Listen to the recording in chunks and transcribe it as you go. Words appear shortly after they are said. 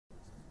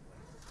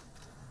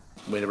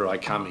whenever I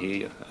come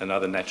here,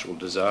 another natural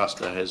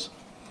disaster has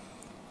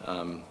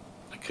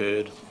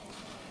occurred.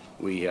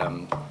 We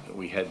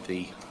had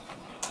the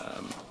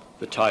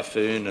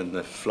typhoon and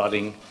the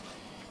flooding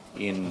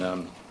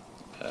in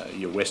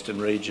your western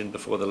region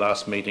before the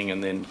last meeting,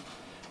 and then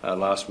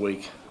last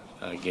week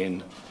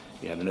again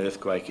you had an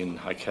earthquake in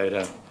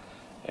Hokkaido,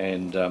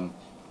 and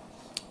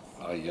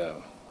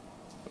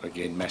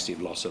again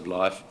massive loss of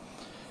life.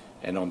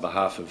 And on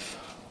behalf of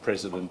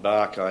President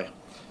Bark, I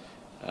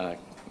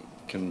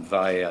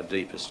convey our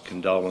deepest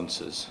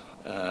condolences.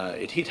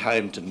 It hit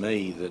home to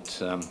me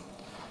that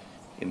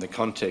in the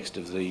context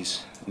of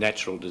these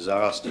natural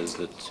disasters,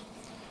 that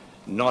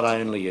not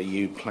only are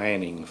you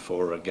planning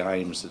for a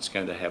Games that's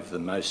going to have the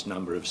most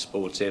number of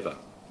sports ever,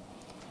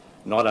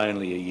 not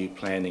only are you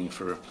planning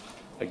for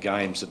a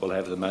Games that will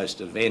have the most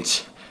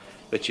events,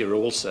 but you're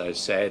also,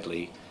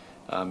 sadly,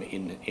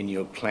 in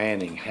your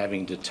planning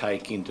having to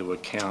take into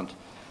account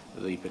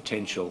the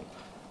potential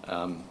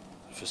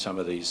for some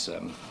of these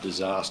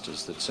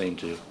disasters that seem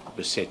to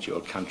beset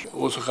your country.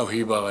 大阪フ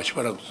ィーバーがし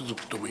ばらく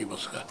続くと思いま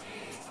すが、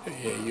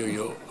いよい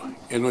よ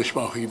江ノ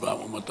島フィーバー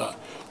もまた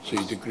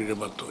続いてくれれ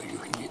ばという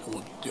ふうに思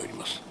っており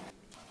ます。